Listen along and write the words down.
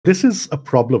This is a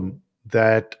problem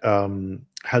that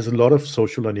has a lot of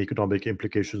social and economic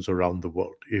implications around the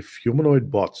world. If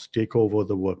humanoid bots take over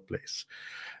the workplace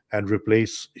and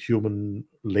replace human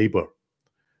labor,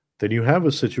 then you have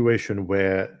a situation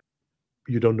where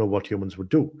you don't know what humans would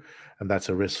do. And that's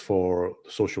a risk for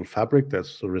the social fabric,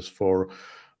 that's a risk for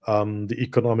the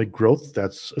economic growth,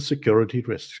 that's a security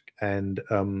risk. And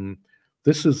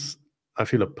this is, I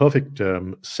feel, a perfect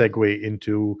segue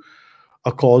into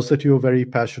a cause that you're very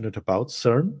passionate about,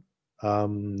 Cern.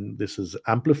 This is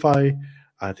Amplify.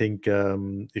 I think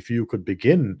if you could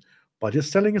begin by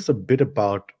just telling us a bit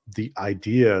about the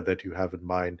idea that you have in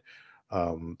mind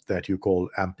that you call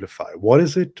Amplify. What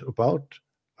is it about?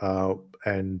 Uh,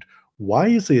 and why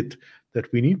is it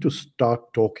that we need to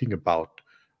start talking about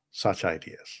such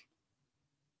ideas?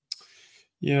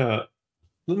 Yeah,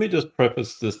 let me just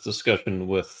preface this discussion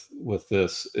with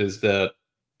this is that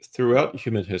throughout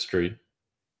human history,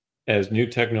 as new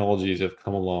technologies have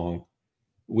come along,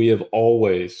 we have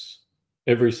always,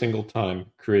 every single time,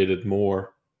 created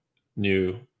more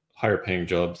new, higher paying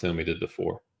jobs than we did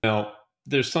before. Now,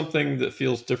 there's something that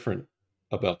feels different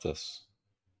about this.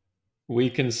 We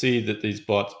can see that these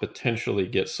bots potentially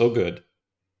get so good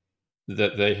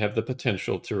that they have the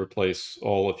potential to replace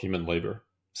all of human labor.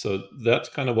 So that's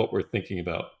kind of what we're thinking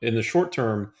about. In the short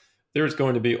term, there's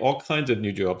going to be all kinds of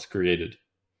new jobs created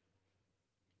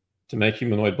to make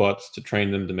humanoid bots, to train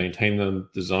them, to maintain them,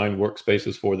 design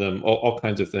workspaces for them, all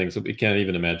kinds of things that we can't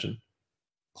even imagine.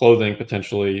 Clothing,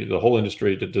 potentially, the whole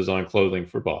industry to design clothing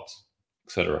for bots,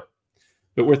 etc.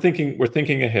 But we're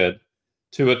thinking ahead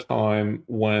to a time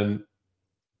when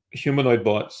humanoid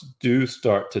bots do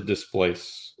start to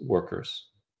displace workers.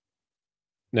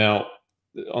 Now,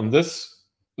 on this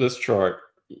chart,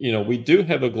 we do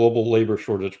have a global labor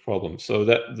shortage problem. So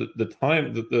that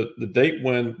the date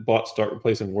when bots start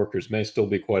replacing workers may still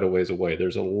be quite a ways away.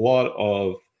 There's a lot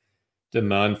of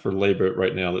demand for labor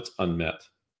right now that's unmet.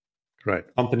 Right.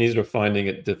 Companies are finding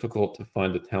it difficult to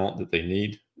find the talent that they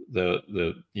need.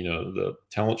 The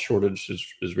talent shortage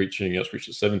is reaching a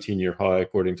 17-year high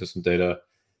according to some data.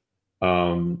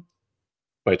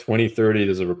 By 2030,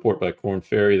 there's a report by Korn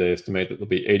Ferry. They estimate that there'll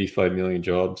be 85 million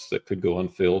jobs that could go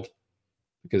unfilled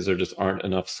because there just aren't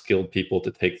enough skilled people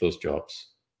to take those jobs.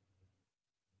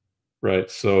 Right.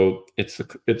 So it's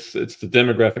the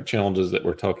demographic challenges that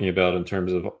we're talking about in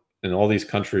terms of, in all these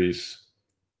countries,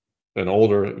 an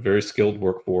older, very skilled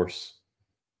workforce.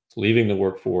 It's leaving the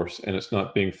workforce and it's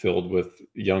not being filled with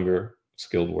younger,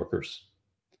 skilled workers.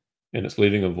 And it's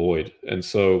leaving a void. And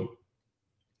so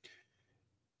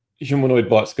humanoid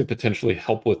bots could potentially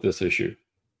help with this issue.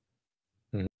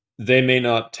 Mhm. They may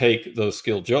not take those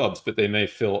skilled jobs, but they may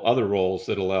fill other roles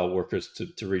that allow workers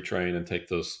to retrain and take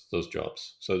those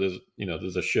jobs. So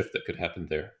there's a shift that could happen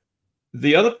there.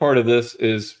 The other part of this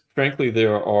is, frankly,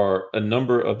 there are a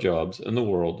number of jobs in the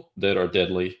world that are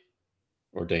deadly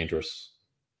or dangerous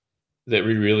that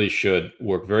we really should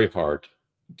work very hard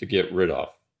to get rid of.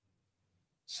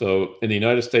 So in the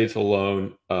United States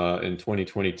alone, in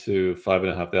 2022,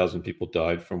 5,500 people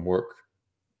died from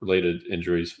work-related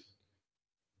injuries.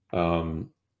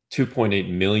 2.8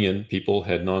 million people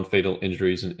had non-fatal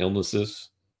injuries and illnesses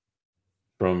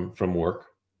from work.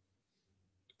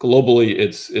 Globally,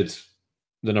 it's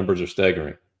the numbers are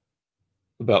staggering.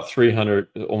 About 300,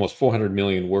 almost 400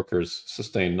 million workers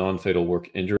sustained non-fatal work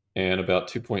injury, and about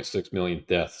 2.6 million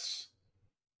deaths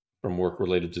from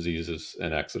work-related diseases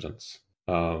and accidents.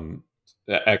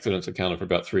 Accidents accounted for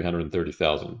about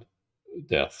 330,000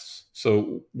 deaths.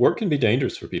 So work can be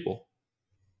dangerous for people.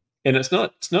 And it's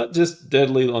not just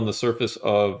deadly on the surface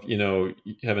of, you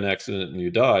have an accident and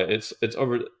you die. It's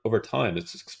over time.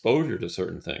 It's exposure to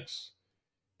certain things,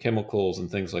 chemicals and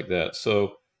things like that.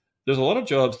 So there's a lot of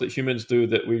jobs that humans do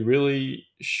that we really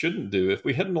shouldn't do. If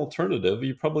we had an alternative,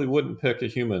 you probably wouldn't pick a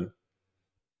human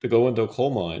to go into a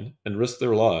coal mine and risk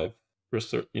their life,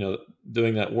 risk their,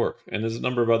 doing that work. And there's a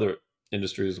number of other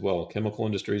industries as well, chemical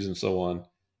industries and so on.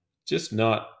 Just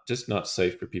not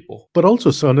safe for people. But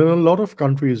also, son, in a lot of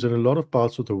countries, in a lot of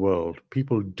parts of the world,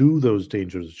 people do those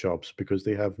dangerous jobs because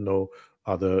they have no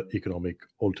other economic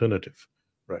alternative,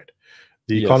 right?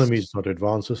 The economy Yes. is not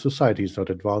advanced, the society is not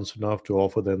advanced enough to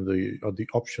offer them the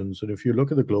options. And if you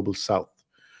look at the global south,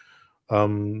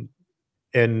 and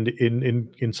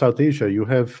in South Asia,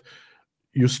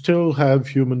 you still have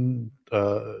human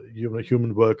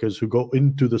workers who go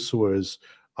into the sewers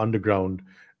underground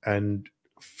and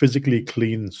physically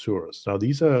clean sewers. Now,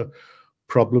 these are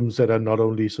problems that are not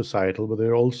only societal, but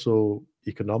they're also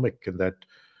economic, in that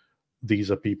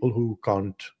these are people who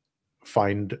can't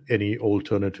find any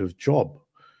alternative job.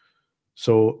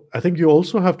 So I think you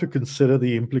also have to consider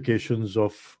the implications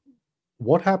of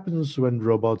what happens when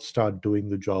robots start doing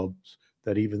the jobs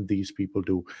that even these people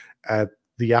do at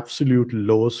the absolute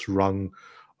lowest rung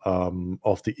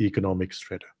of the economic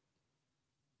strata.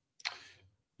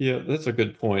 Yeah, that's a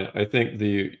good point. I think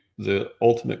the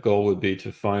ultimate goal would be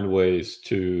to find ways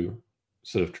to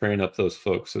sort of train up those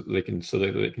folks so that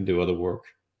they can do other work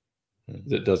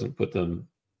that doesn't put them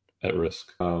at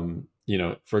risk.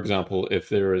 For example, if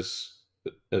there is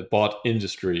a bot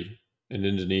industry in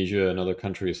Indonesia and other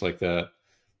countries like that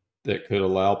that could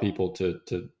allow people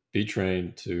to be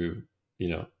trained to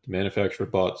manufacture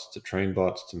bots, to train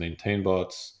bots, to maintain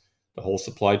bots. The whole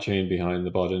supply chain behind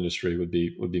the bot industry would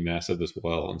be massive as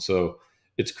well. And so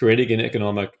it's creating an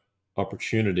economic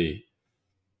opportunity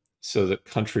so that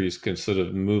countries can sort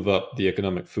of move up the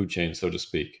economic food chain, so to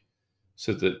speak,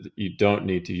 so that you don't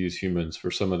need to use humans for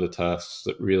some of the tasks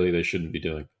that really they shouldn't be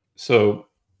doing. So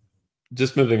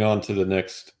just moving on to the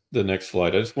next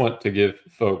slide, I just want to give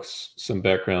folks some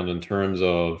background in terms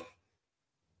of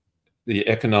the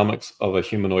economics of a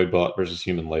humanoid bot versus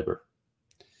human labor.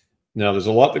 Now, there's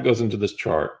a lot that goes into this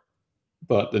chart,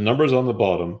 but the numbers on the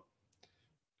bottom,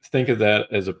 think of that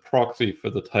as a proxy for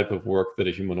the type of work that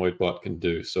a humanoid bot can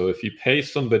do. So if you pay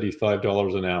somebody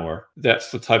 $5 an hour, that's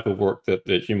the type of work that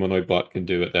the humanoid bot can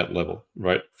do at that level,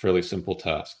 right? Fairly simple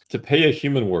task. To pay a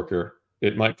human worker,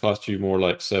 it might cost you more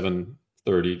like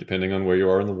 $7.30, depending on where you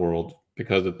are in the world,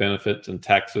 because of benefits and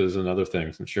taxes and other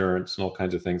things, insurance and all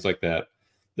kinds of things like that.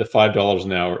 The $5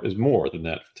 an hour is more than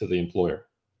that to the employer.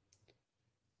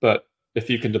 But if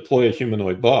you can deploy a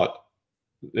humanoid bot,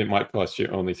 it might cost you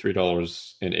only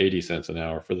 $3.80 an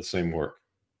hour for the same work.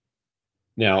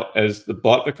 Now, as the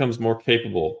bot becomes more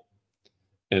capable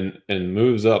and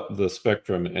moves up the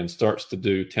spectrum and starts to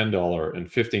do $10 and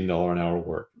 $15 an hour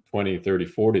work, 20, 30,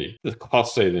 40, the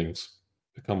cost savings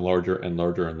become larger and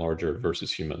larger and larger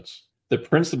versus humans. The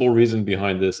principal reason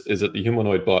behind this is that the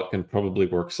humanoid bot can probably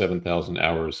work 7,000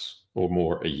 hours or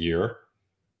more a year,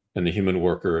 and the human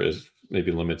worker is maybe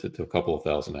limited to a couple of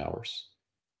thousand hours.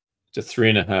 It's a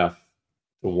 3.5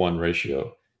 to 1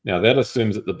 ratio. Now that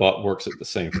assumes that the bot works at the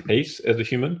same pace as a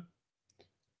human.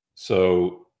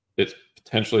 So it's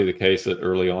potentially the case that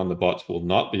early on the bots will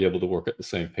not be able to work at the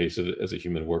same pace as a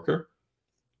human worker.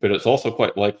 But it's also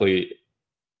quite likely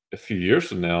a few years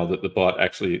from now that the bot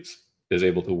actually is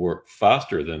able to work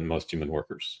faster than most human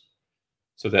workers.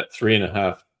 So that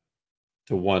 3.5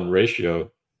 to 1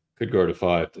 ratio could go to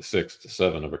 5 to 6 to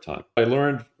 7 over time. I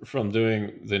learned from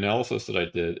doing the analysis that I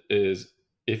did is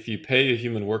if you pay a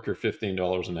human worker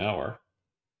 $15 an hour,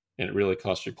 and it really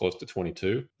costs you close to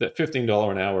 22, that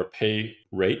 $15 an hour pay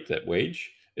rate, that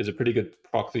wage, is a pretty good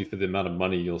proxy for the amount of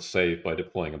money you'll save by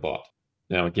deploying a bot.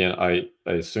 Now, again, I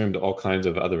assumed all kinds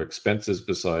of other expenses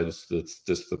besides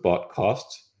just the bot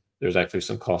costs. There's actually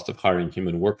some cost of hiring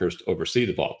human workers to oversee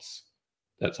the bots.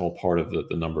 That's all part of the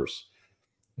numbers.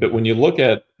 But when you look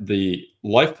at the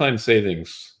lifetime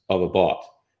savings of a bot,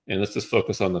 and let's just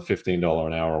focus on the $15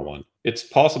 an hour one, it's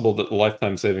possible that the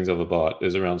lifetime savings of a bot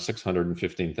is around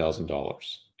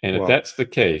 $615,000. And if that's the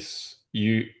case,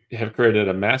 you have created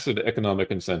a massive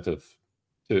economic incentive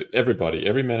to everybody,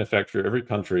 every manufacturer, every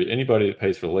country, anybody that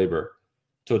pays for labor,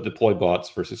 to deploy bots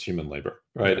versus human labor,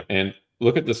 right? Yeah. And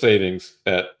look at the savings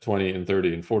at $20 and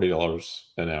 $30 and $40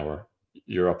 an hour.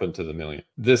 You're up into the million.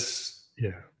 This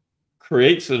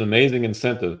creates an amazing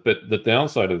incentive, but the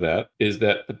downside of that is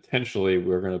that potentially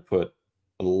we're going to put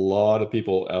a lot of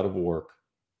people out of work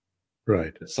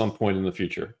at some point in the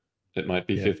future. It might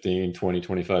be 15, 20,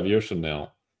 25 years from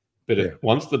now. But if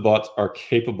once the bots are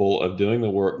capable of doing the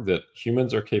work that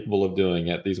humans are capable of doing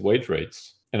at these wage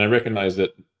rates, and I recognize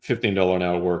that $15 an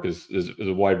hour work is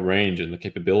a wide range in the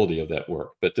capability of that work,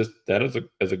 but just that as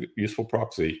a useful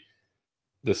proxy,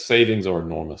 the savings are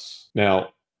enormous.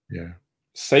 Now,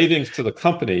 savings to the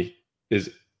company is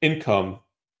income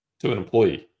to an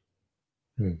employee.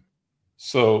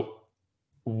 So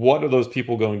what are those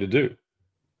people going to do?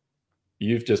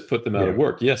 You've just put them out of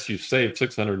work. Yes, you've saved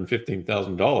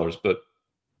 $615,000, but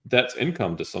that's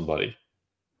income to somebody.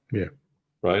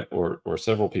 Right? Or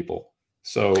several people.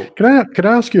 So can I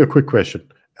ask you a quick question?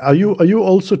 Are you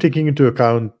also taking into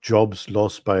account jobs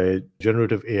lost by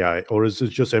generative AI, or is it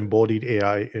just embodied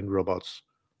AI in robots?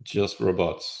 Just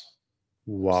robots.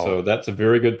 Wow. So that's a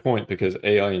very good point, because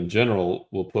AI in general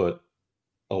will put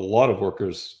a lot of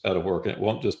workers out of work, and it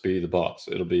won't just be the bots.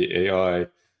 It'll be AI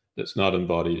that's not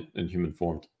embodied in human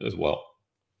form as well.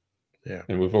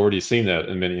 And we've already seen that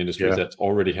in many industries. That's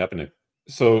already happening.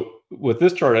 So with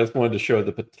this chart, I just wanted to show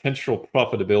the potential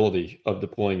profitability of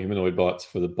deploying humanoid bots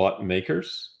for the bot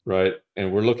makers, right?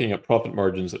 And we're looking at profit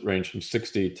margins that range from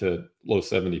 60 to low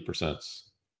 70%.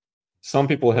 Some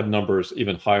people have numbers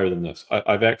even higher than this.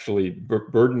 I've actually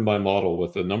burdened my model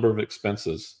with a number of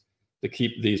expenses to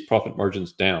keep these profit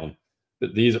margins down,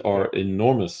 but these are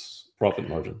enormous profit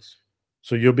margins.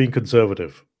 So you're being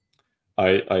conservative.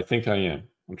 I think I am.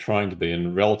 I'm trying to be.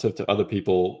 And relative to other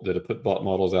people that have put bot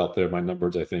models out there, my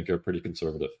numbers, I think, are pretty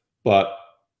conservative. But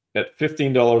at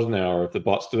 $15 an hour, if the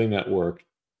bot's doing that work,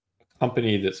 a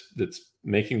company that's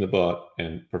making the bot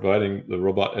and providing the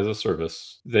robot as a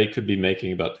service, they could be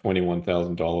making about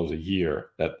 $21,000 a year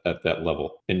at that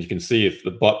level. And you can see if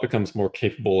the bot becomes more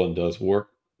capable and does work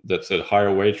that's at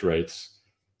higher wage rates,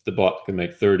 the bot can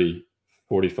make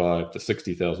 $45,000 to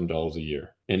 $60,000 a year.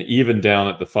 And even down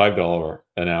at the $5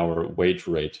 an hour wage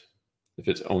rate, if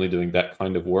it's only doing that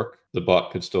kind of work, the bot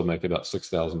could still make about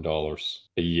 $6,000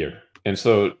 a year. And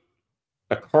so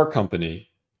a car company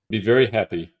would be very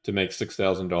happy to make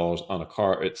 $6,000 on a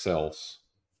car it sells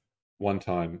one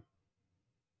time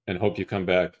and hope you come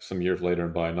back some years later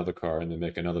and buy another car and then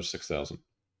make another $6,000.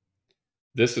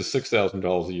 This is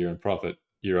 $6,000 a year in profit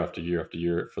year after year after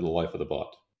year for the life of the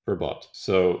bot, per bot.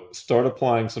 So start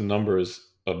applying some numbers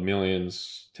of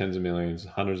millions, tens of millions,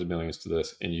 hundreds of millions to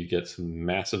this, and you get some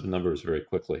massive numbers very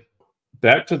quickly.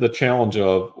 Back to the challenge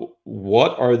of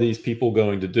what are these people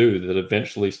going to do that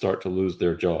eventually start to lose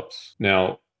their jobs?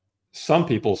 Now, some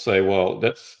people say, well,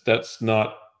 that's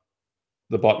not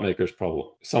the bot maker's problem.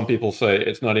 Some people say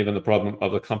it's not even the problem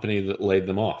of the company that laid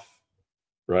them off,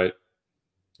 right?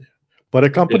 But a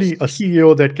company, a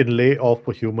CEO that can lay off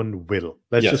a human will.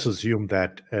 Let's Yes. just assume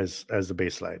that as the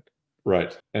baseline.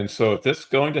 Right. And so if this is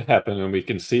going to happen and we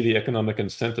can see the economic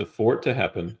incentive for it to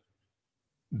happen,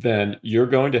 then you're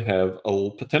going to have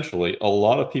potentially a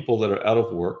lot of people that are out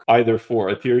of work, either for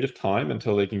a period of time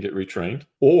until they can get retrained,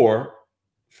 or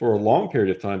for a long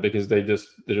period of time because there's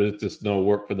just no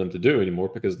work for them to do anymore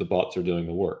because the bots are doing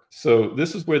the work. So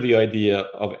this is where the idea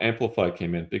of Amplify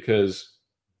came in, because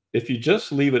if you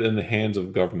just leave it in the hands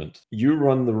of government, you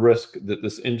run the risk that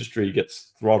this industry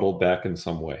gets throttled back in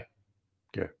some way.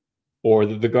 Okay. Or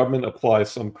that the government applies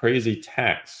some crazy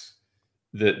tax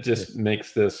that just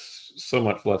makes this so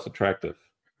much less attractive.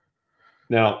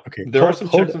 Now, there are some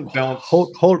checks and balances.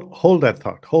 Hold that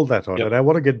thought. Hold that thought. Yep. And I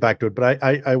want to get back to it, but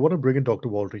I want to bring in Dr.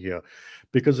 Walter here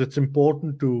because it's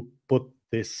important to put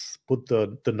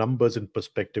the numbers in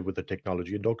perspective with the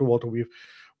technology. And Dr. Walter,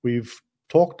 we've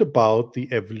talked about the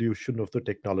evolution of the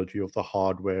technology, of the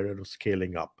hardware, and of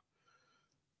scaling up.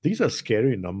 These are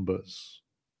scary numbers.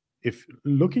 If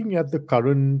looking at the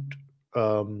current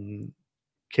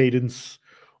cadence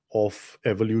of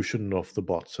evolution of the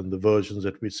bots and the versions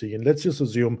that we see, and let's just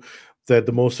assume that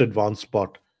the most advanced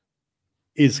bot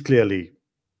is clearly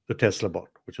the Tesla bot,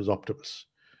 which is Optimus.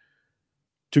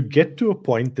 To get to a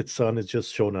point that Cern has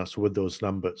just shown us with those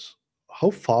numbers,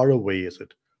 how far away is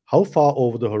it? How far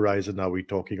over the horizon are we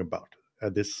talking about?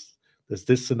 Is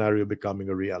this scenario becoming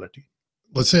a reality?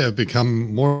 Let's say I've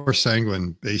become more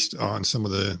sanguine based on some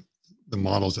of the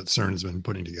models that CERN has been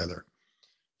putting together.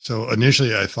 So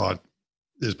initially I thought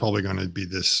there's probably going to be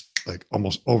this like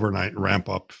almost overnight ramp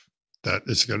up that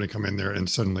is going to come in there and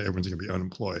suddenly everyone's going to be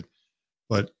unemployed.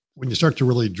 But when you start to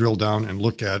really drill down and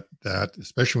look at that,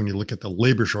 especially when you look at the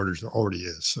labor shortage there already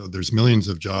is. So there's millions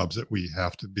of jobs that we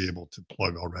have to be able to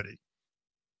plug already.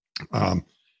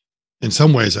 In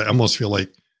some ways, I almost feel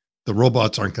like the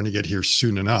robots aren't going to get here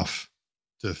soon enough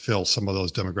to fill some of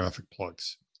those demographic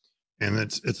plugs. And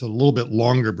it's a little bit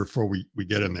longer before we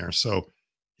get in there. So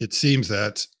it seems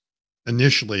that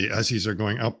initially, as these are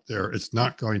going up there, it's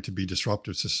not going to be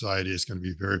disruptive to society. It's going to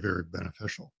be very, very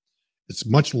beneficial. It's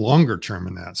much longer term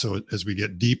in that. So as we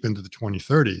get deep into the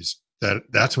 2030s,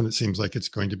 that's when it seems like it's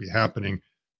going to be happening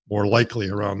more likely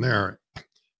around there.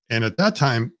 And at that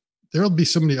time, there'll be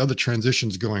so many other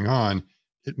transitions going on.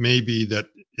 It may be that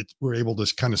we're able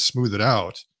to kind of smooth it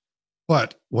out.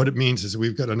 But what it means is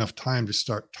we've got enough time to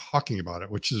start talking about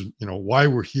it, which is, why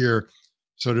we're here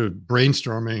sort of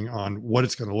brainstorming on what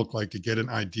it's going to look like to get an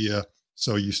idea.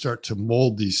 So you start to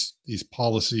mold these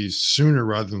policies sooner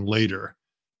rather than later,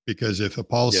 because if a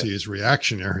policy is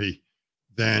reactionary,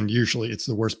 then usually it's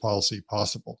the worst policy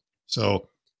possible. So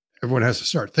everyone has to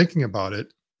start thinking about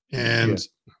it. And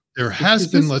there has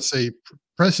been, let's say,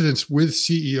 precedents with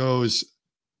CEOs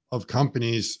of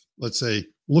companies, let's say,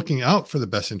 looking out for the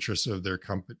best interests of their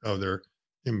company, of their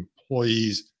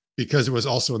employees, because it was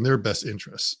also in their best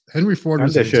interests. Henry Ford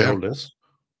was an example.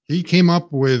 He came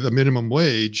up with a minimum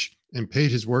wage and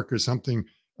paid his workers something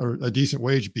a decent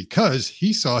wage because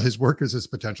he saw his workers as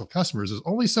potential customers. There's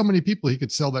only so many people he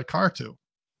could sell that car to.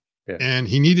 Yeah. And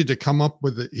he needed to come up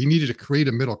with he needed to create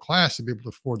a middle class to be able to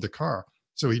afford the car.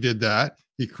 So he did that.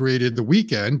 He created the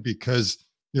weekend because,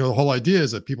 the whole idea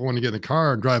is that people want to get in the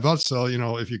car and drive out. So,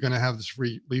 if you're going to have this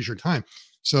free leisure time.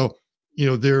 So,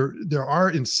 there are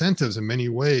incentives in many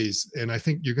ways. And I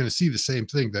think you're going to see the same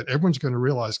thing, that everyone's going to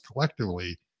realize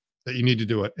collectively that you need to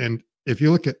do it. And if you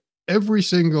look at every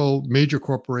single major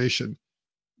corporation,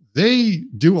 they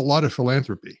do a lot of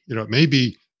philanthropy. It may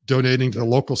be donating to the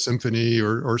local symphony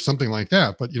or something like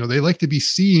that, but they like to be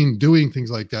seen doing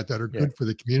things like that are good for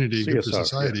the community, good for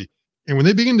society. And when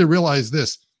they begin to realize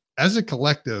this as a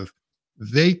collective,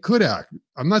 they could act.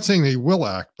 I'm not saying they will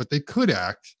act, but they could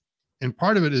act. And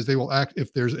part of it is they will act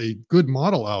if there's a good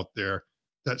model out there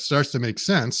that starts to make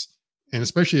sense. And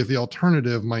especially if the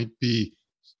alternative might be,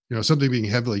 something being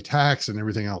heavily taxed and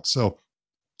everything else. So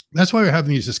that's why we're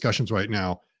having these discussions right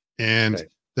now. And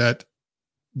that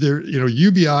there,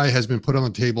 UBI has been put on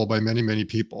the table by many, many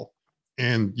people.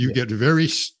 And you get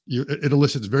it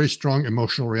elicits very strong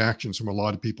emotional reactions from a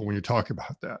lot of people when you talk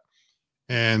about that.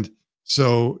 And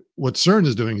so what Cern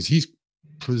is doing is he's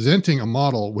presenting a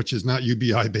model which is not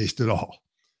UBI based at all.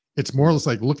 It's more or less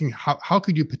like looking how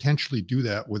could you potentially do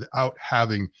that without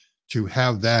having to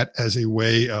have that as a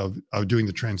way of doing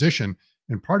the transition.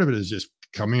 And part of it is just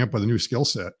coming up with a new skill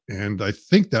set. And I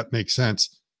think that makes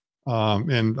sense.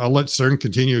 And I'll let Cern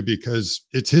continue because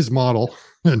it's his model.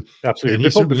 And, absolutely.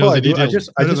 And before I do, I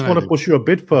just want to push you a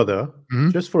bit further,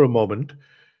 just for a moment,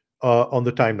 on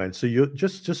the timeline. So you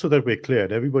just so that we're clear,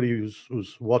 and everybody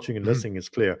who's watching and listening is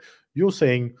clear. You're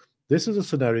saying this is a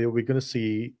scenario we're going to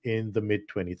see in the mid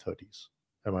 2030s.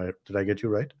 Did I get you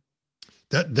right?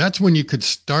 That's when you could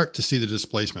start to see the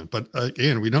displacement. But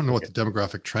again, we don't know what the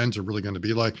demographic trends are really going to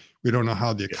be like. We don't know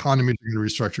how the economy is going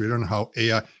to restructure. We don't know how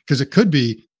AI, because it could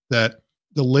be that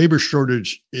the labor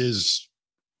shortage is,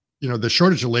 the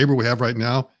shortage of labor we have right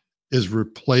now is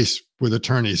replaced with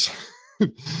attorneys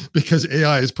because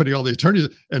AI is putting all the attorneys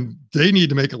and they need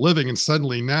to make a living. And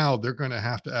suddenly now they're going to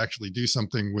have to actually do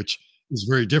something which is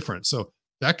very different. So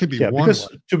that could be one. Because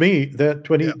to me, the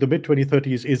mid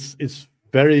 2030s is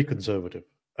very conservative.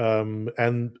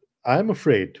 And I'm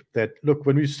afraid that, look,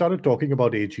 when we started talking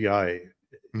about AGI,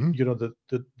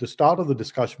 the start of the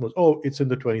discussion was, it's in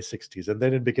the 2060s, and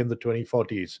then it became the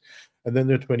 2040s, and then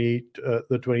the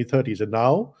 2030s. And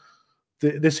now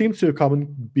there seems to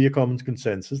be a common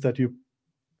consensus that you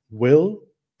will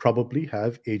probably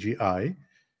have AGI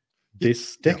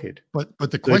this decade. But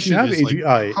the question is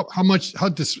AGI, like,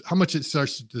 how much it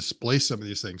starts to displace some of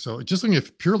these things. So just looking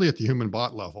at purely at the human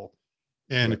bot level,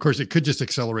 and of course it could just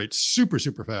accelerate super,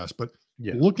 super fast. But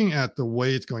looking at the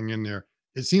way it's going in there,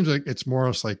 it seems like it's more or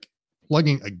less like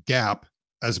plugging a gap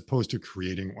as opposed to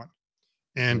creating one.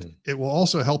 And it will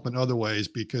also help in other ways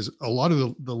because a lot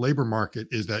of the labor market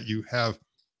is that you have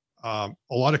a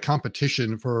lot of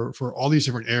competition for all these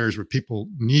different areas where people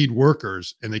need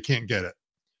workers and they can't get it.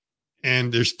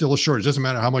 And there's still a shortage. It doesn't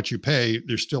matter how much you pay,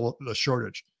 there's still a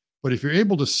shortage. But if you're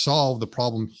able to solve the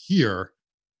problem here,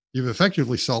 you've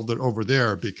effectively solved it over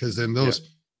there, because then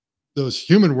those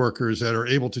human workers that are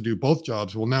able to do both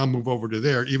jobs will now move over to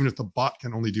there, even if the bot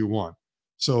can only do one.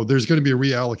 So there's going to be a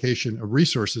reallocation of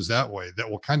resources that way that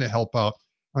will kind of help out.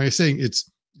 Like I'm saying,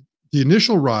 the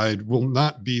initial ride will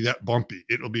not be that bumpy.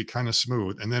 It'll be kind of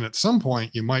smooth. And then at some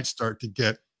point you might start to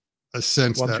get a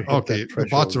sense that, okay, the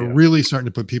bots are really starting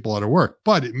to put people out of work.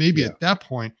 But it may be at that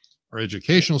point our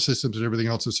educational systems and everything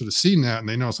else has sort of seen that. And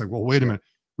they know it's like, well, wait a minute.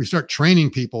 We start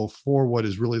training people for what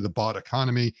is really the bot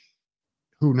economy.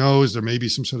 Who knows? There may be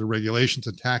some sort of regulations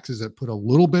and taxes that put a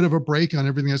little bit of a brake on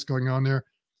everything that's going on there.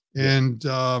 And,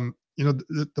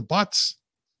 the bots,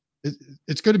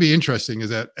 it's going to be interesting is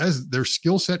that as their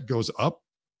skill set goes up,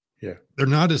 they're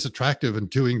not as attractive in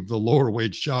doing the lower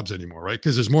wage jobs anymore, right?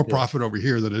 Because there's more profit over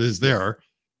here than it is there.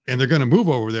 And they're going to move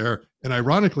over there. And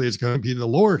ironically, it's going to be the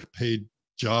lower paid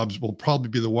jobs will probably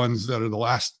be the ones that are the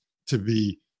last to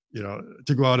be,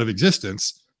 to go out of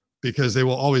existence, because they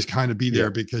will always kind of be there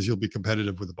because you'll be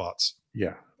competitive with the bots.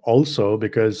 Yeah. Also,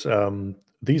 because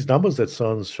these numbers that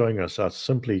Cern's showing us are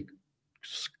simply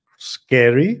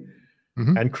scary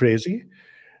and crazy.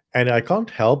 And I can't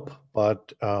help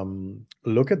but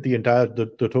look at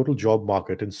the total job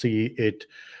market and see it,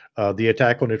 the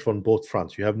attack on it from both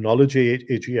fronts. You have knowledge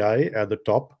AGI at the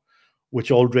top,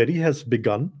 which already has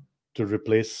begun to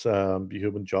replace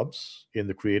human jobs in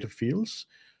the creative fields.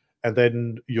 And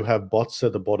then you have bots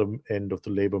at the bottom end of the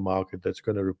labor market that's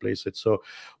going to replace it. So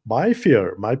my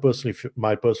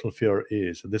personal fear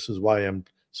is, and this is why I'm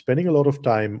spending a lot of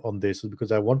time on this, is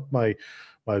because I want my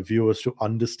my viewers to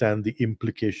understand the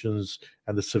implications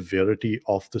and the severity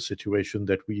of the situation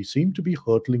that we seem to be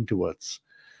hurtling towards.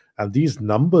 And these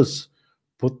numbers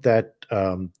put that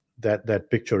that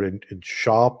picture in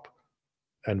sharp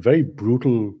and very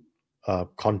brutal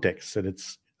context. And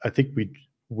I think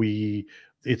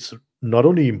it's not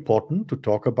only important to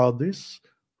talk about this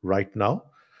right now,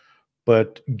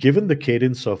 but given the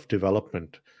cadence of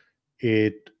development,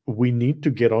 we need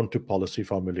to get on to policy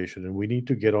formulation, and we need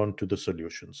to get on to the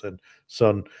solutions. And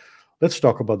so let's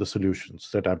talk about the solutions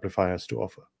that Amplify has to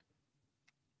offer.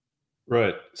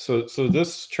 Right. So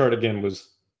this chart again was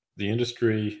the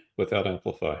industry without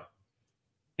Amplify.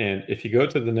 And if you go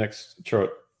to the next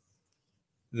chart,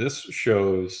 this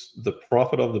shows the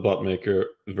profit of the bot maker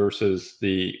versus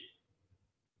the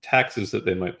taxes that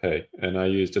they might pay. And I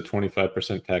used a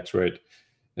 25% tax rate.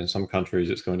 In some countries,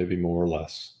 it's going to be more or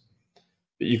less.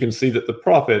 But you can see that the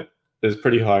profit is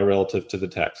pretty high relative to the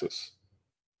taxes,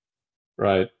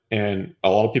 right? And a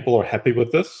lot of people are happy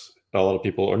with this. A lot of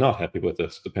people are not happy with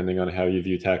this, depending on how you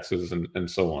view taxes and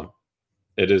so on.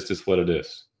 It is just what it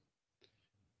is.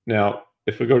 Now,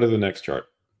 if we go to the next chart,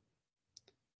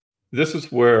 this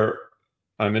is where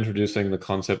I'm introducing the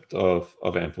concept of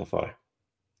Amplify.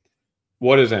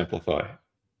 What is Amplify?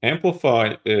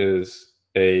 Amplify is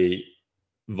a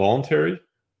voluntary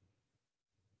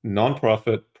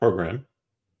nonprofit program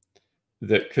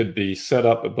that could be set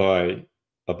up by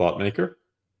a bot maker.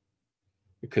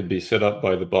 It could be set up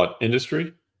by the bot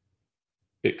industry.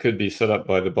 It could be set up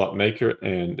by the bot maker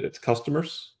and its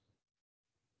customers.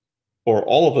 Or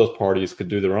all of those parties could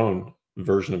do their own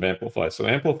version of Amplify. So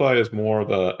Amplify is more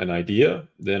of an idea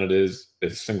than it is a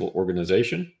single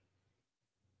organization.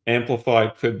 Amplify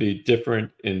could be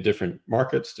different in different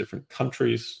markets, different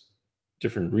countries,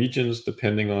 different regions,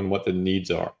 depending on what the needs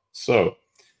are. So,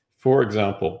 for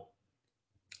example,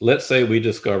 let's say we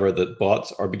discover that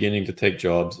bots are beginning to take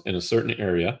jobs in a certain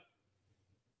area.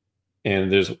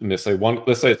 And let's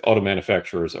say it's auto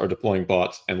manufacturers are deploying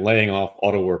bots and laying off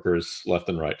auto workers left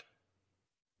and right.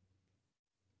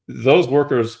 Those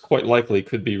workers quite likely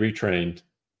could be retrained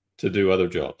to do other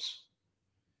jobs.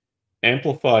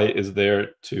 Amplify is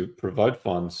there to provide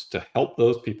funds to help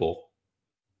those people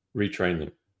retrain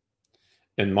them.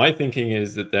 And my thinking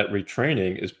is that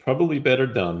retraining is probably better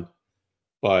done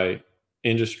by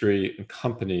industry and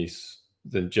companies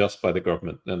than just by the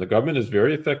government. Now, the government is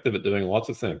very effective at doing lots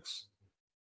of things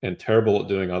and terrible at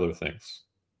doing other things.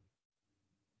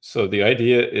 So the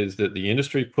idea is that the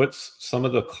industry puts some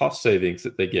of the cost savings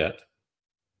that they get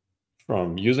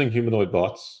from using humanoid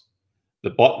bots, the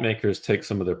bot makers take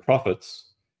some of their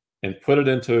profits and put it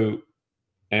into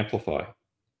Amplify.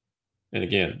 And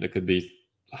again, it could be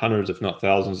hundreds, if not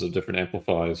thousands, of different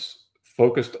Amplifies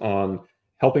focused on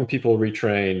helping people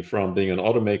retrain from being an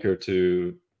automaker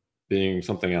to being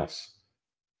something else,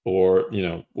 or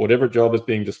whatever job is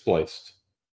being displaced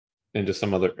into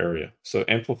some other area. So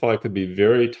Amplify could be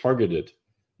very targeted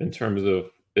in terms of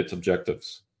its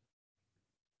objectives.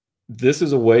 This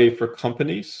is a way for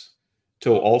companies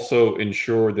to also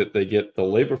ensure that they get the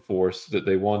labor force that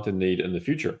they want and need in the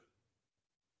future.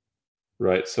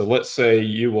 Right? So let's say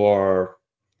you are,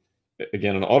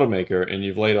 again, an automaker and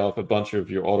you've laid off a bunch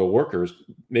of your auto workers.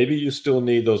 Maybe you still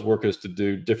need those workers to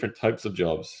do different types of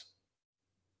jobs.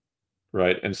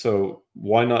 Right? And so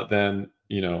why not then,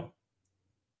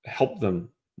 help them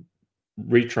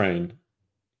retrain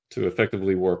to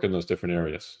effectively work in those different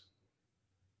areas?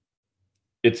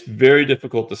 It's very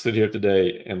difficult to sit here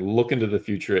today and look into the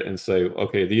future and say,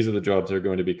 okay, these are the jobs that are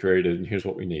going to be created and here's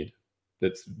what we need.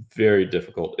 That's very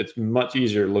difficult. It's much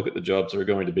easier to look at the jobs that are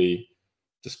going to be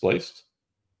displaced.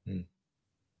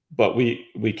 But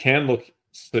we can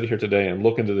sit here today and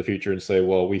look into the future and say,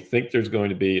 well, we think there's going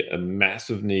to be a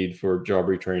massive need for job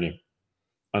retraining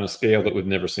on a scale that we've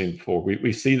never seen before.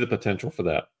 We see the potential for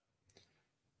that.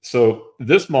 So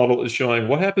this model is showing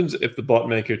what happens if the bot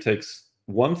maker takes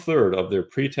 1/3 of their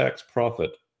pre-tax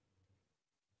profit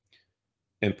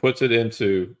and puts it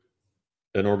into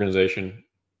an organization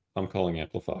I'm calling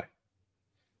Amplify.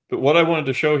 But what I wanted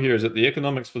to show here is that the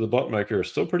economics for the bot maker are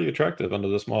still pretty attractive under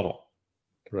this model.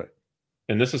 Right.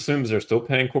 And this assumes they're still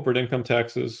paying corporate income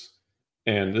taxes.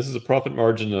 And this is a profit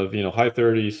margin of high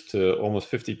 30s to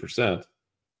almost 50%.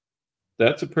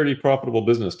 That's a pretty profitable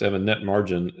business to have a net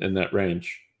margin in that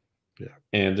range. Yeah.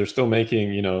 And they're still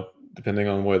making, depending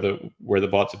on where the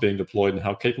bots are being deployed and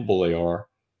how capable they are,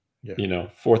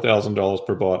 $4,000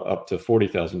 per bot up to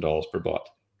 $40,000 per bot.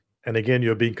 And again,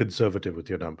 you're being conservative with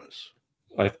your numbers.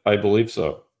 I believe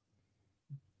so.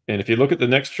 And if you look at the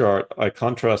next chart, I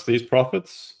contrast these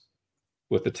profits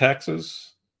with the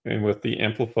taxes and with the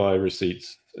Amplify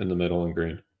receipts in the middle in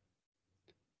green.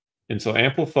 And so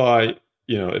Amplify,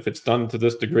 you know, if it's done to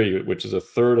this degree, which is a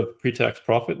third of pre-tax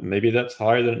profit, maybe that's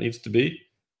higher than it needs to be.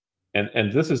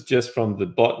 And this is just from the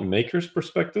bot maker's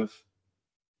perspective.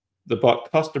 The bot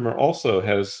customer also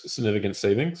has significant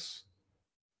savings,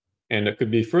 and it could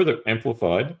be further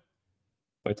amplified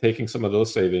by taking some of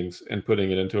those savings and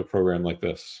putting it into a program like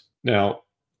this. Now,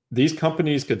 these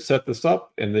companies could set this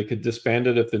up and they could disband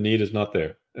it if the need is not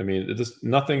there. I mean,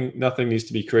 nothing needs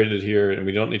to be created here, and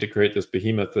we don't need to create this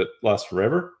behemoth that lasts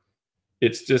forever.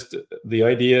 It's just the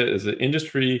idea is that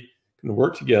industry can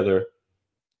work together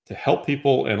to help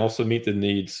people and also meet the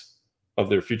needs of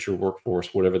their future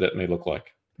workforce, whatever that may look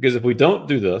like. Because if we don't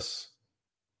do this,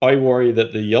 I worry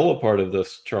that the yellow part of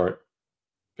this chart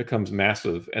becomes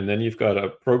massive, and then you've got a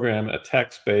program, a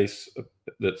tax base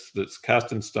that's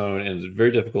cast in stone, and it's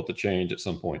very difficult to change at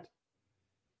some point.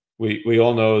 We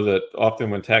all know that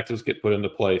often when taxes get put into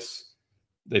place,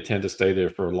 they tend to stay there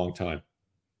for a long time.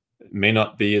 It may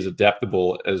not be as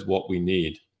adaptable as what we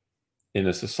need in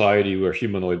a society where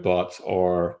humanoid bots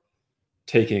are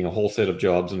taking a whole set of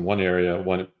jobs in one area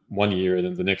one year, and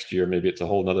then the next year maybe it's a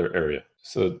whole other area.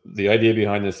 So the idea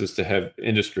behind this is to have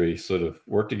industry sort of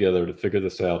work together to figure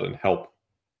this out and help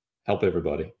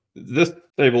everybody. This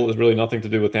table is really nothing to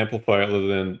do with Amplify other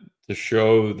than to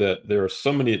show that there are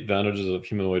so many advantages of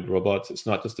humanoid robots. It's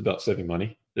not just about saving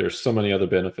money. There's so many other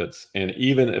benefits. And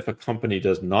even if a company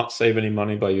does not save any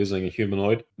money by using a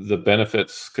humanoid, the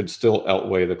benefits could still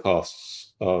outweigh the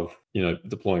costs of, you know,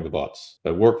 deploying the bots.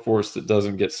 A workforce that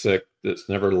doesn't get sick, that's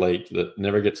never late, that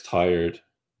never gets tired,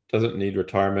 doesn't need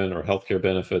retirement or healthcare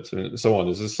benefits, and so on.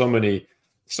 There's just so many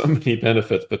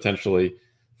benefits potentially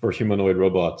for humanoid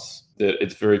robots that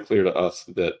it's very clear to us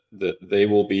that they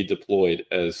will be deployed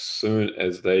as soon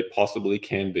as they possibly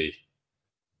can be,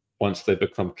 once they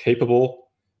become capable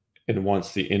and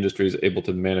once the industry is able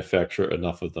to manufacture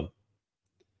enough of them.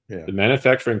 Yeah. The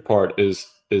manufacturing part is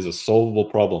a solvable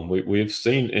problem. We've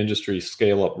seen industry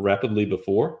scale up rapidly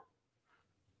before.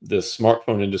 The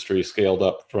smartphone industry scaled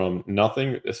up from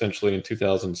nothing essentially in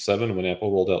 2007 when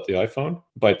Apple rolled out the iPhone.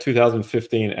 By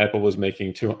 2015, Apple was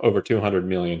making over 200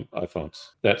 million iPhones.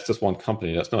 That's just one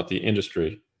company. That's not the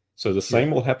industry. So the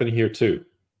same will happen here too.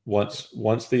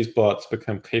 Once these bots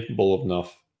become capable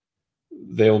enough,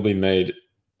 they will be made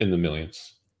in the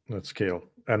millions. At scale.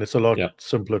 And it's a lot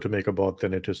simpler to make a bot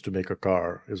than it is to make a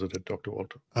car, isn't it, Dr.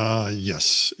 Walter?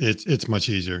 Yes, it's much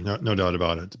easier, no doubt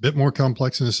about it. It's a bit more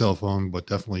complex than a cell phone, but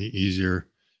definitely easier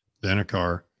than a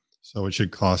car. So it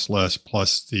should cost less.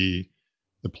 Plus the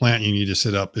plant you need to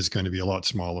set up is going to be a lot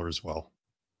smaller as well.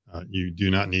 You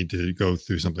do not need to go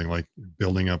through something like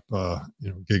building up,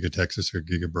 Giga Texas or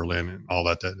Giga Berlin and all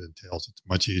that entails. It's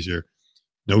much easier.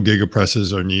 No giga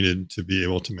presses are needed to be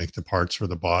able to make the parts for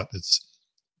the bot. It's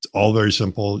all very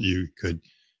simple. You could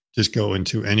just go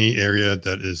into any area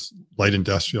that is light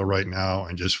industrial right now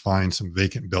and just find some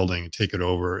vacant building and take it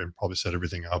over and probably set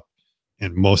everything up.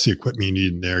 And most of the equipment you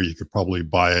need in there, you could probably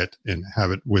buy it and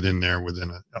have it within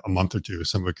a month or two.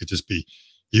 Some of it could just be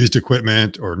used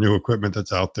equipment or new equipment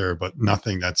that's out there, but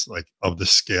nothing that's like of the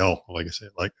scale, like I say,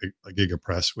 like a giga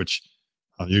press, which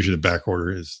usually the back order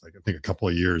is like, I think, a couple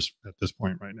of years at this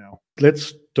point right now.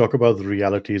 Let's talk about the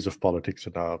realities of politics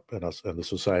in us and the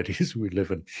societies we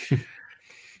live in.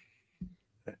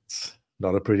 It's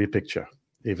not a pretty picture.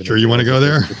 Even sure you want to go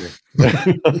there?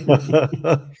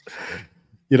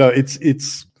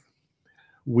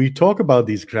 We talk about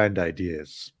these grand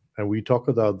ideas and we talk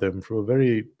about them from a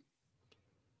very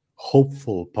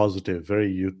hopeful, positive,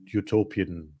 very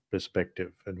utopian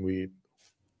perspective. And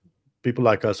people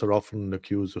like us are often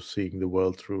accused of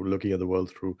looking at the world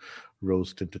through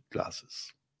rose-tinted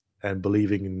glasses and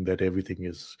believing that everything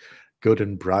is good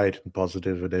and bright and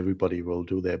positive and everybody will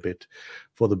do their bit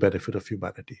for the benefit of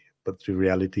humanity. But the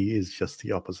reality is just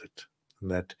the opposite, and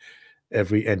that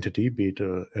every entity, be it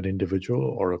an individual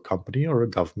or a company or a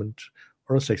government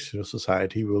or a section of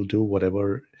society, will do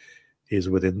whatever is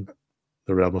within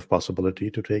the realm of possibility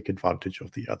to take advantage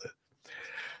of the other.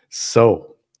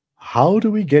 So how do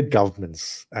we get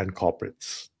governments and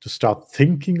corporates to start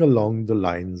thinking along the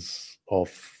lines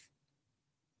of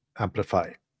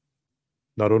Amplify?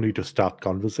 Not only to start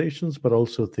conversations, but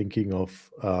also thinking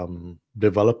of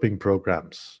developing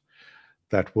programs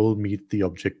that will meet the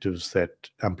objectives that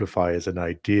Amplify as an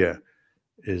idea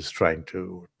is trying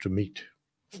to meet.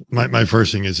 My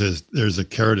first thing is there's a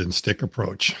carrot and stick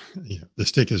approach. The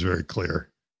stick is very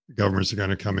clear. The governments are going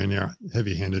to come in here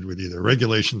heavy-handed with either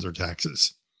regulations or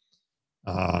taxes.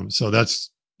 So that's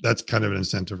kind of an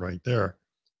incentive right there.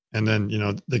 And then,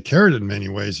 the carrot in many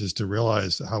ways is to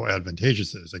realize how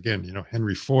advantageous it is. Again,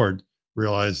 Henry Ford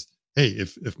realized hey,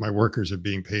 if my workers are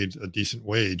being paid a decent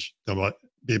wage, they'll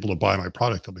be able to buy my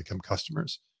product. They'll become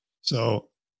customers. So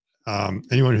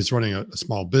anyone who's running a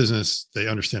small business, they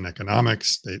understand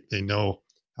economics. They know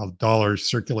how the dollar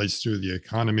circulates through the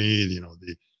economy.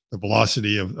 The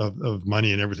velocity of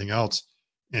money and everything else.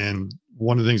 And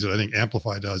one of the things that I think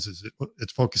Amplify does is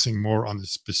it's focusing more on the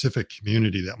specific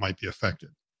community that might be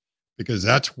affected, because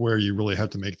that's where you really have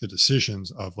to make the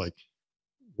decisions of like,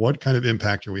 what kind of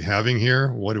impact are we having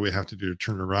here? What do we have to do to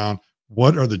turn it around?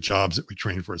 What are the jobs that we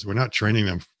train for? So we're not training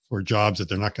them for jobs that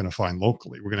they're not going to find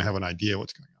locally. We're going to have an idea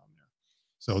what's going on there.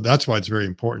 So that's why it's very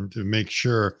important to make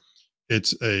sure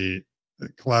it's a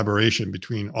collaboration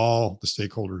between all the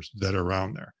stakeholders that are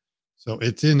around there. So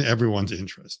it's in everyone's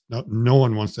interest. No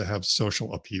one wants to have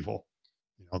social upheaval.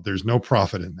 There's no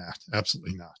profit in that.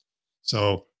 Absolutely not.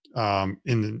 So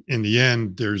in the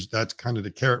end, that's kind of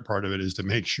the carrot part of it, is to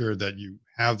make sure that you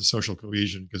have the social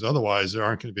cohesion, because otherwise there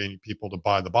aren't going to be any people to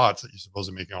buy the bots that you're supposed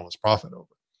to be making all this profit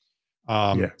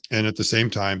over. And at the same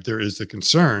time, there is the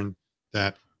concern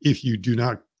that if you do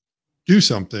not do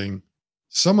something,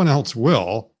 someone else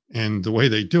will, and the way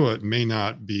they do it may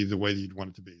not be the way that you'd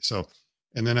want it to be. So,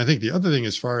 and then I think the other thing,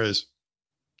 as far as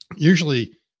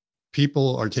usually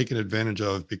people are taken advantage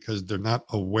of because they're not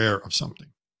aware of something.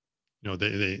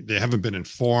 They haven't been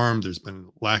informed. There's been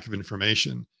lack of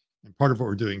information. And part of what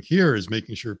we're doing here is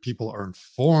making sure people are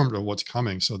informed of what's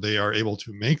coming, so they are able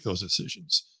to make those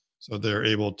decisions. So they're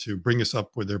able to bring us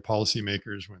up with their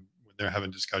policymakers when they're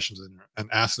having discussions, and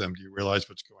ask them, do you realize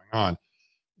what's going on?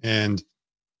 And,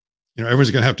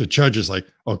 everyone's going to have to judge, is like,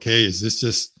 okay, is this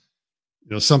just,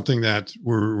 something that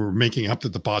we're making up,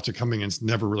 that the bots are coming and it's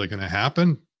never really going to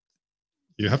happen?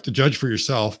 You have to judge for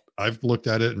yourself. I've looked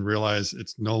at it and realized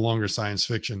it's no longer science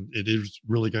fiction. It is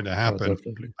really going to happen.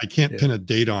 I can't pin a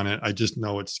date on it. I just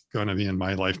know it's going to be in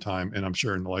my lifetime, and I'm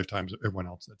sure in the lifetimes of everyone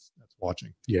else that's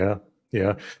watching. Yeah.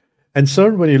 And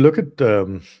Cern, when you look at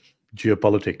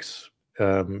geopolitics,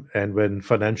 and when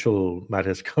financial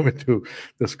matters come into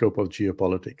the scope of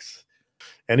geopolitics,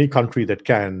 any country that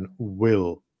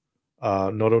will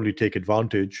not only take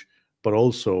advantage, but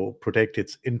also protect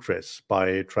its interests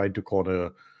by trying to corner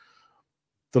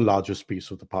the largest piece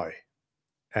of the pie,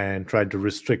 and trying to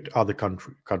restrict other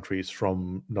countries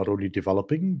from not only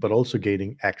developing, but also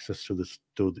gaining access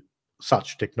to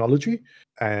such technology.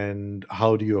 And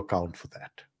how do you account for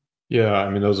that? Yeah, I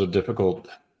mean, those are difficult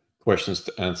questions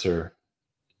to answer.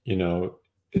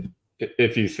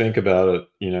 If you think about it,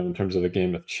 in terms of a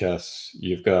game of chess,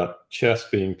 you've got chess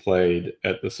being played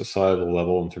at the societal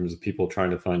level in terms of people trying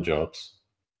to find jobs.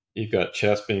 You've got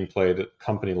chess being played at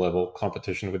company level,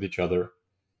 competition with each other.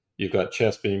 You've got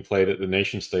chess being played at the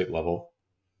nation state level,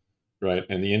 right?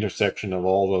 And the intersection of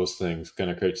all those things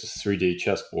kind of creates this 3D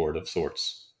chessboard of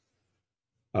sorts.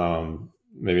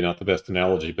 Maybe not the best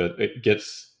analogy, but it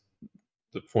gets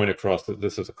the point across that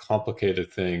this is a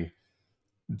complicated thing,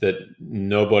 that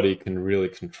nobody can really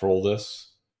control this.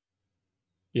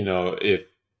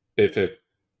 If a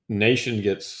nation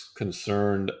gets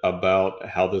concerned about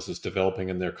how this is developing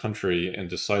in their country and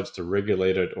decides to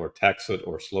regulate it or tax it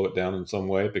or slow it down in some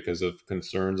way because of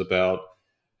concerns about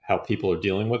how people are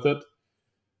dealing with it,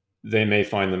 they may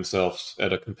find themselves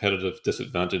at a competitive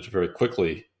disadvantage very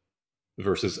quickly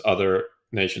versus other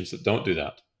nations that don't do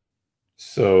that.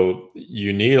 So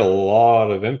you need a lot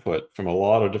of input from a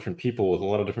lot of different people with a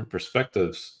lot of different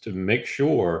perspectives to make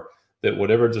sure that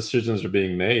whatever decisions are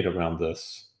being made around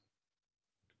this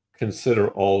consider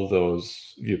all of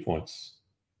those viewpoints.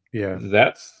 Yeah.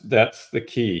 That's the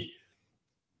key.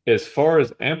 As far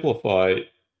as Amplify,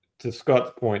 to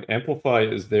Scott's point, Amplify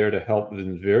is there to help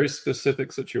in very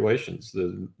specific situations.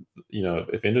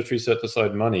 If industry sets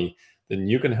aside money, then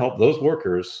you can help those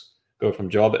workers go from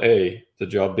job A to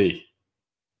job B.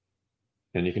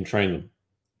 And you can train them.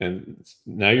 And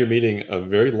now you're meeting a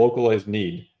very localized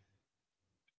need.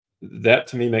 That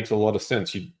to me makes a lot of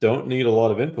sense. You don't need a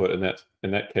lot of input in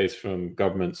that case from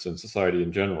governments and society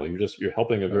in general. You're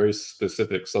helping a very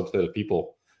specific subset of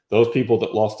people. Those people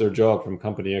that lost their job from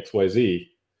company XYZ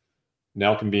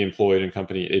now can be employed in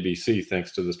company ABC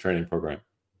thanks to this training program.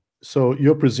 So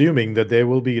you're presuming that there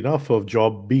will be enough of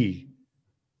job B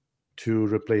to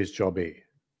replace job A?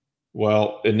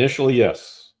 Well, initially,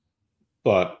 yes.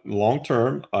 But long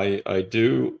term, I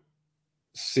do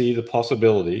see the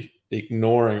possibility,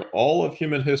 ignoring all of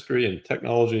human history and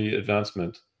technology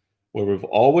advancement, where we've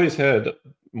always had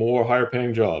more higher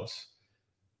paying jobs.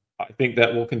 I think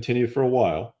that will continue for a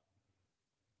while.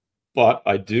 But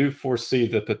I do foresee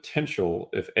the potential,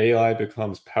 if AI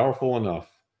becomes powerful enough,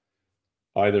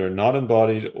 either not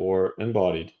embodied or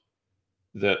embodied,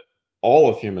 that all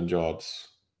of human jobs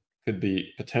could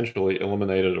be potentially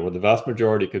eliminated, or the vast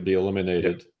majority could be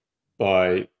eliminated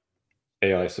by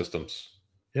AI systems,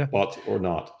 bots or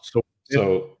not.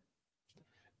 So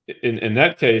in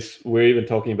that case, we're even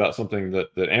talking about something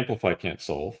that Amplify can't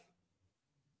solve.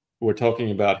 We're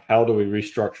talking about how do we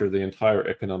restructure the entire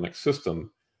economic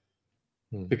system,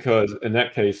 because in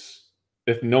that case,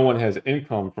 if no one has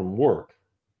income from work,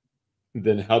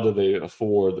 then how do they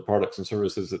afford the products and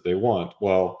services that they want?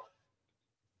 Well,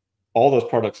 all those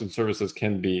products and services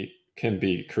can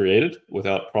be created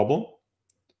without problem.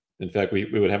 In fact, we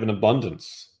would have an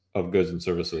abundance of goods and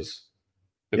services.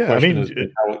 The question is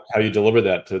how you deliver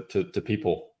that to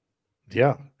people.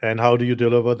 Yeah, and how do you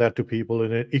deliver that to people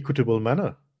in an equitable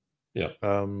manner? Yeah.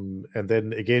 And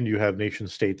then again, you have nation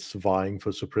states vying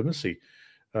for supremacy,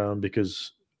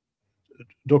 because,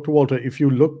 Dr. Walter, if you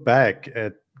look back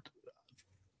at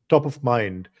top of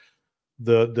mind,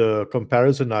 the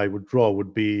comparison I would draw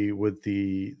would be with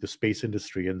the space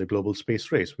industry and the global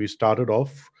space race. We started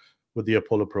off with the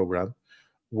Apollo program,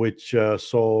 which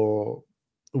saw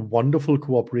wonderful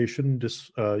cooperation,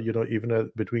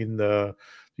 even between the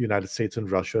United States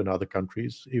and Russia and other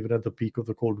countries, even at the peak of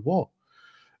the Cold War.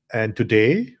 And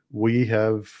today we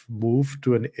have moved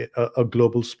to a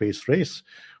global space race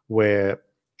where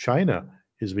China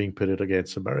is being pitted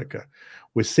against America.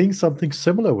 We're seeing something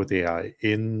similar with AI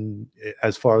in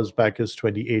as far as back as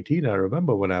 2018. I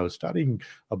remember when I was studying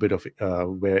a bit of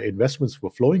where investments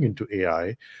were flowing into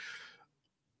AI,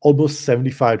 almost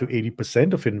 75 to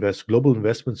 80% of global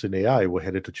investments in AI were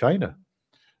headed to China,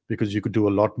 because you could do a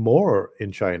lot more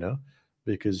in China,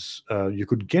 because you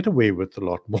could get away with a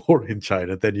lot more in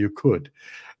China than you could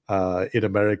in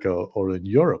America or in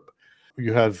Europe.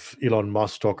 You have Elon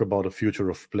Musk talk about a future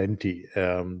of plenty.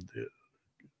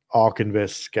 ARK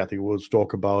Invest's Kathy Woods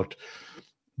talk about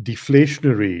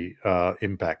deflationary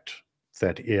impact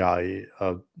that AI,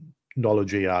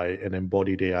 knowledge AI and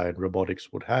embodied AI and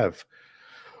robotics would have.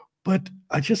 But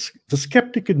the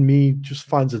skeptic in me just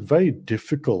finds it very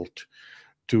difficult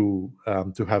to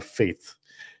have faith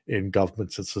in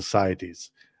governments and societies,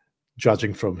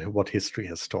 judging from what history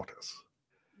has taught us.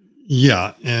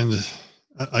 Yeah, and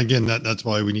again, that's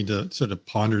why we need to sort of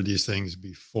ponder these things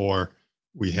before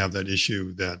we have that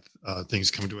issue that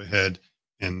things come to a head,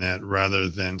 and that rather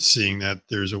than seeing that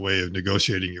there's a way of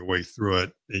negotiating your way through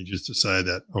it, they just decide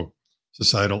that, oh,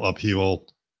 societal upheaval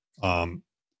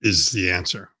is the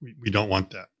answer. We don't want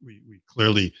that. We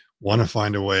clearly want to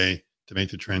find a way to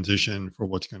make the transition for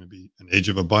what's going to be an age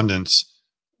of abundance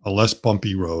a less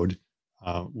bumpy road.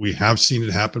 We have seen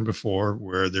it happen before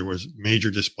where there was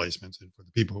major displacements, and for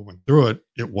the people who went through it,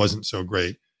 it wasn't so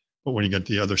great. But when you get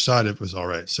to the other side, it was all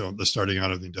right. So the starting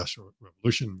out of the Industrial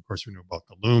Revolution, of course, we know about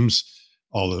the looms,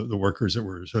 all the workers that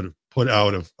were sort of put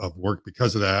out of work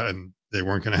because of that, and they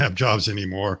weren't going to have jobs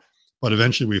anymore. But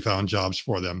eventually we found jobs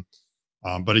for them.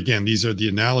 But again, these are the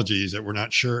analogies that we're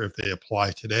not sure if they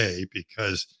apply today,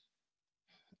 because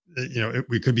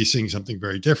we could be seeing something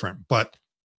very different. But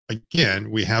again,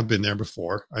 we have been there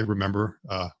before. I remember,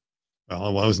 well, I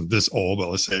wasn't this old, but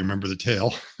let's say I remember the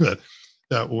tale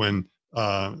that when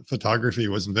photography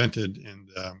was invented in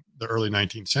the early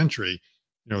 19th century,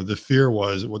 the fear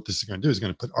was what this is going to do is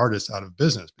going to put artists out of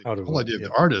business. Because the whole idea of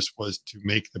the artist was to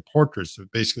make the portraits. So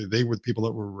basically, they were the people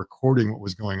that were recording what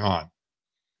was going on.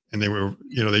 And they were,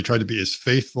 they tried to be as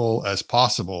faithful as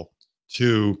possible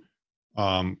to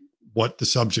what the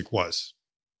subject was.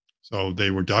 So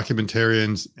they were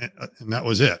documentarians, and that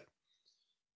was it.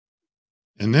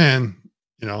 And then,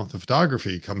 the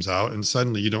photography comes out, and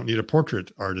suddenly you don't need a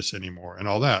portrait artist anymore and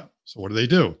all that. So what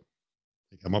do?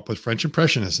 They come up with French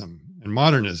Impressionism and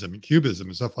Modernism and Cubism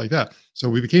and stuff like that. So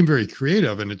we became very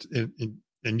creative, and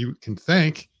you can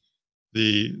thank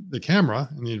the camera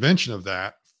and the invention of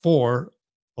that for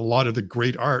a lot of the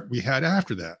great art we had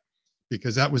after that,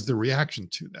 because that was the reaction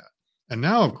to that. And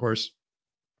now, of course,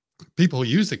 people who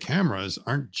use the cameras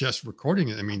aren't just recording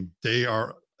it. I mean, they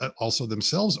are also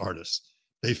themselves artists.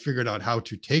 They figured out how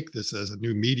to take this as a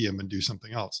new medium and do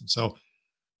something else. And so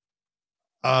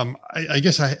I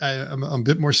guess I'm a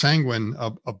bit more sanguine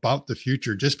about the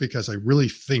future, just because I really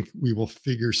think we will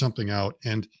figure something out.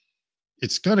 And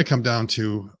it's going to come down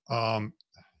to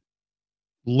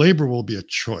labor will be a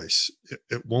choice.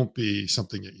 It won't be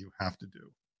something that you have to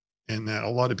do. And that a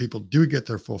lot of people do get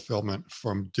their fulfillment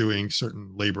from doing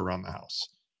certain labor around the house.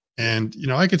 And,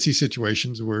 I could see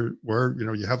situations where,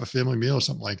 you have a family meal or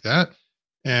something like that.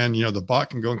 And, the bot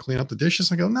can go and clean up the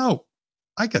dishes. I go, no,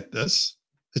 I get this.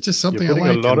 It's just something You're putting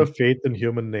I like. A lot of faith in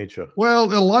human nature.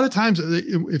 Well, a lot of times,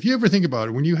 if you ever think about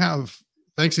it, when you have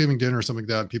Thanksgiving dinner or something like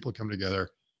that, people come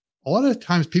together, a lot of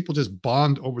times people just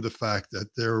bond over the fact that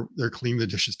they're cleaning the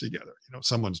dishes together. You know,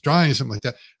 someone's drying, something like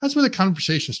that. That's where the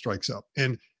conversation strikes up.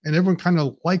 And everyone kind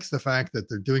of likes the fact that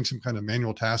they're doing some kind of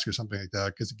manual task or something like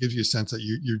that, because it gives you a sense that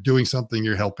you're doing something,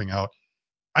 you're helping out.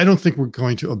 I don't think we're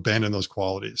going to abandon those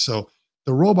qualities. So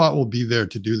the robot will be there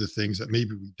to do the things that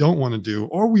maybe we don't want to do,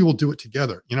 or we will do it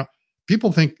together. You know,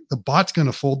 people think the bot's going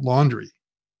to fold laundry.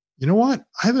 You know what?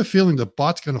 I have a feeling the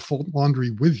bot's going to fold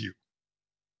laundry with you.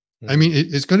 I mean,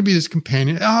 it's going to be this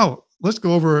companion. Oh, let's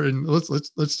go over and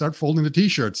let's start folding the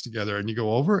t-shirts together. And you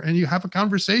go over and you have a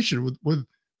conversation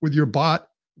with your bot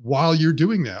while you're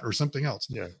doing that, or something else.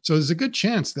 Yeah. So there's a good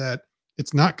chance that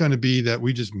it's not going to be that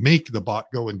we just make the bot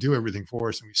go and do everything for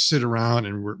us and we sit around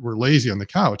and we're lazy on the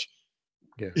couch.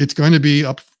 Yeah. It's going to be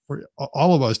up for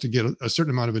all of us to get a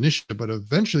certain amount of initiative, but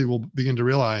eventually we'll begin to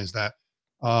realize that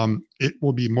it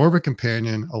will be more of a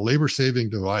companion, a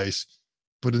labor-saving device.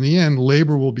 But in the end,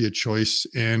 labor will be a choice,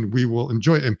 and we will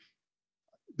enjoy it. And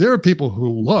there are people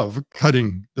who love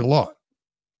cutting the lawn,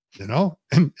 you know,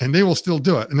 and they will still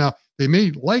do it. And now they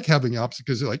may like having ops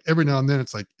because like every now and then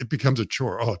it's like it becomes a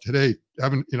chore. Oh, today I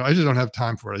just don't have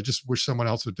time for it. I just wish someone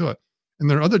else would do it. And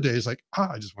there are other days like,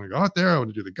 I just want to go out there. I want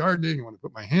to do the gardening. I want to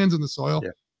put my hands in the soil. Yeah.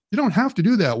 You don't have to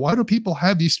do that. Why do people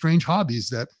have these strange hobbies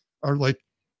that are like,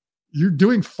 you're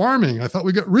doing farming? I thought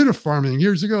we got rid of farming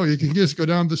years ago. You can just go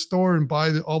down to the store and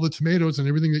buy all the tomatoes and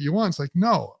everything that you want. It's like,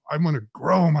 no, I want to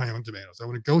grow my own tomatoes. I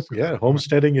want to go through that.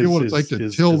 Homesteading is what it's like to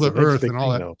till the earth and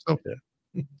all that. Now. So,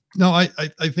 yeah. No, I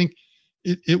think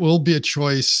it will be a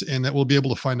choice, and that we'll be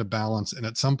able to find a balance. And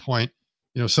at some point,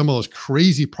 you know, some of those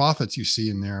crazy profits you see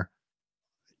in there,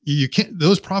 you can't,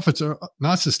 those profits are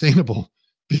not sustainable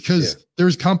because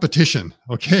there's competition.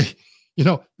 Okay. You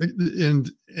know,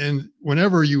 and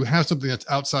whenever you have something that's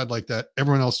outside like that,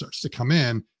 everyone else starts to come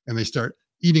in and they start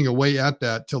eating away at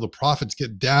that till the profits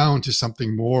get down to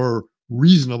something more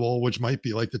reasonable, which might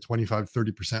be like the 25,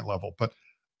 30% level. But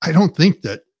I don't think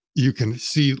that you can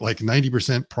see like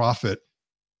 90% profit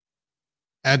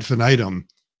ad infinitum,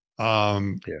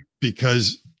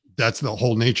 because that's the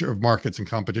whole nature of markets and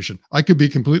competition. I could be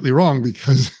completely wrong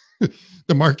because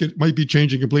the market might be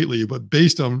changing completely, but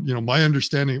based on, you know, my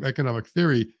understanding of economic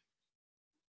theory,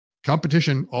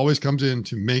 competition always comes in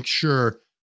to make sure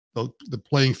the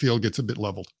playing field gets a bit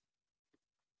leveled.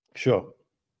 Sure.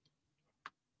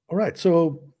 All right.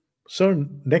 So,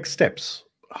 next steps.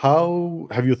 How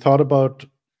have you thought about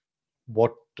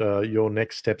what your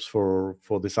next steps for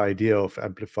this idea of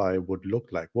Amplify would look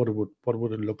like? What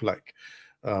would it look like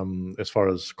as far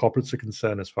as corporates are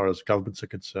concerned, as far as governments are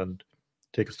concerned?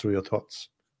 Take us through your thoughts.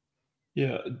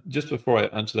 Yeah, just before I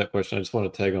answer that question, I just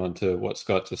want to tag on to what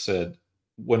Scott just said.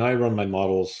 When I run my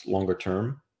models longer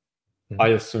term, I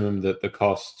assume that the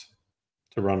cost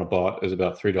to run a bot is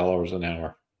about $3 an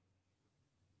hour.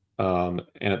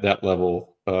 And at that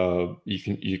level,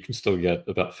 you can still get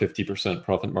about 50%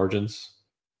 profit margins.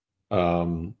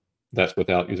 That's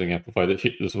without using Amplify.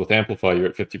 With Amplify, you're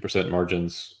at 50%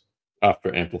 margins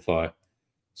after Amplify.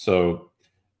 So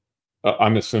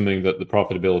I'm assuming that the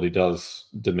profitability does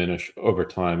diminish over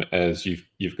time as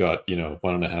you've got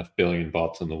 1.5 billion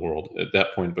bots in the world. At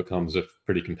that point, it becomes a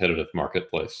pretty competitive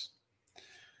marketplace.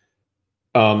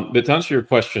 But to answer your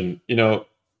question, the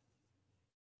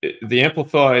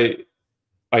Amplify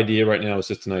idea right now is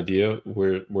just an idea.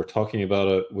 We're talking about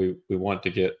it. We want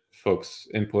to get folks'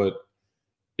 input.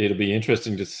 It'll be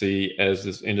interesting to see as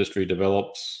this industry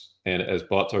develops and as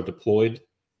bots are deployed,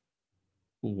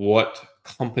 what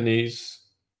companies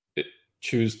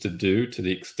choose to do to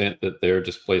the extent that they're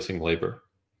displacing labor.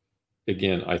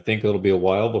 Again, I think it'll be a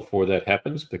while before that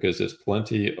happens because there's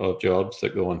plenty of jobs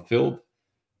that go unfilled.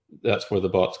 That's where the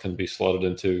bots can be slotted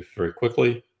into very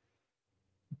quickly.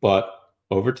 But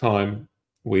over time,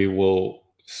 we will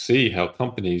see how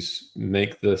companies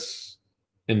make this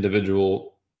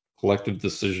individual collective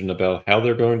decision about how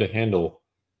they're going to handle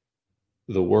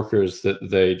the workers that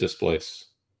they displace.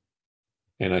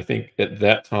 And I think at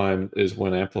that time is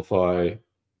when Amplify,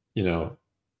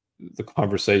 the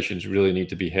conversations really need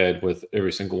to be had with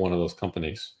every single one of those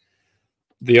companies.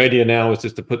 The idea now is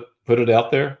just to put it out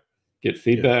there, get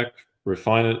feedback,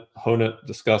 refine it, hone it,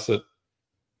 discuss it,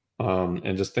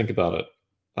 and just think about it.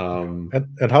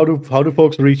 And how do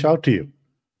folks reach out to you?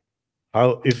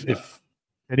 If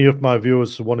any of my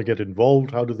viewers want to get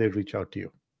involved, how do they reach out to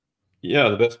you? Yeah,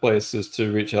 the best place is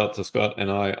to reach out to Scott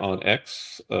and I on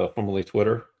X, formerly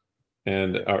Twitter,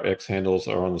 and our X handles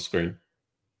are on the screen.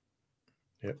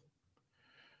 Yeah.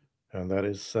 And that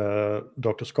is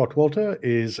Dr. Scott Walter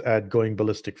is at Going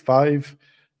Ballistic 5.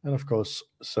 And of course,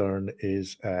 Cern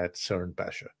is at Cern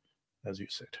Basher, as you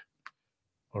said.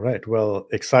 All right. Well,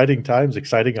 exciting times,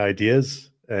 exciting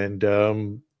ideas. And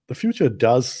the future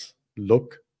does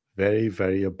look very,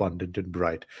 very abundant and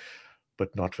bright,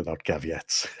 but not without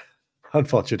caveats.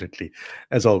 Unfortunately,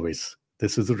 as always,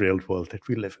 this is the real world that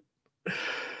we live in.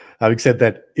 Having said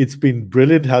that, it's been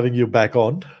brilliant having you back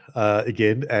on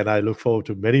again, and I look forward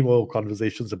to many more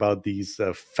conversations about these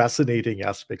fascinating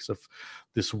aspects of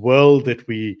this world that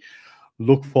we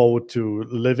look forward to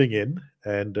living in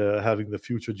and having the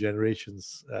future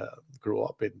generations grow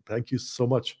up in. Thank you so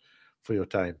much for your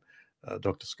time,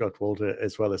 Dr. Scott Walter,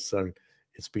 as well as Cern.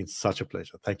 It's been such a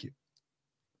pleasure. Thank you.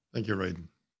 Thank you, Royden.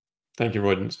 Thank you,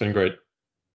 Royden. It's been great.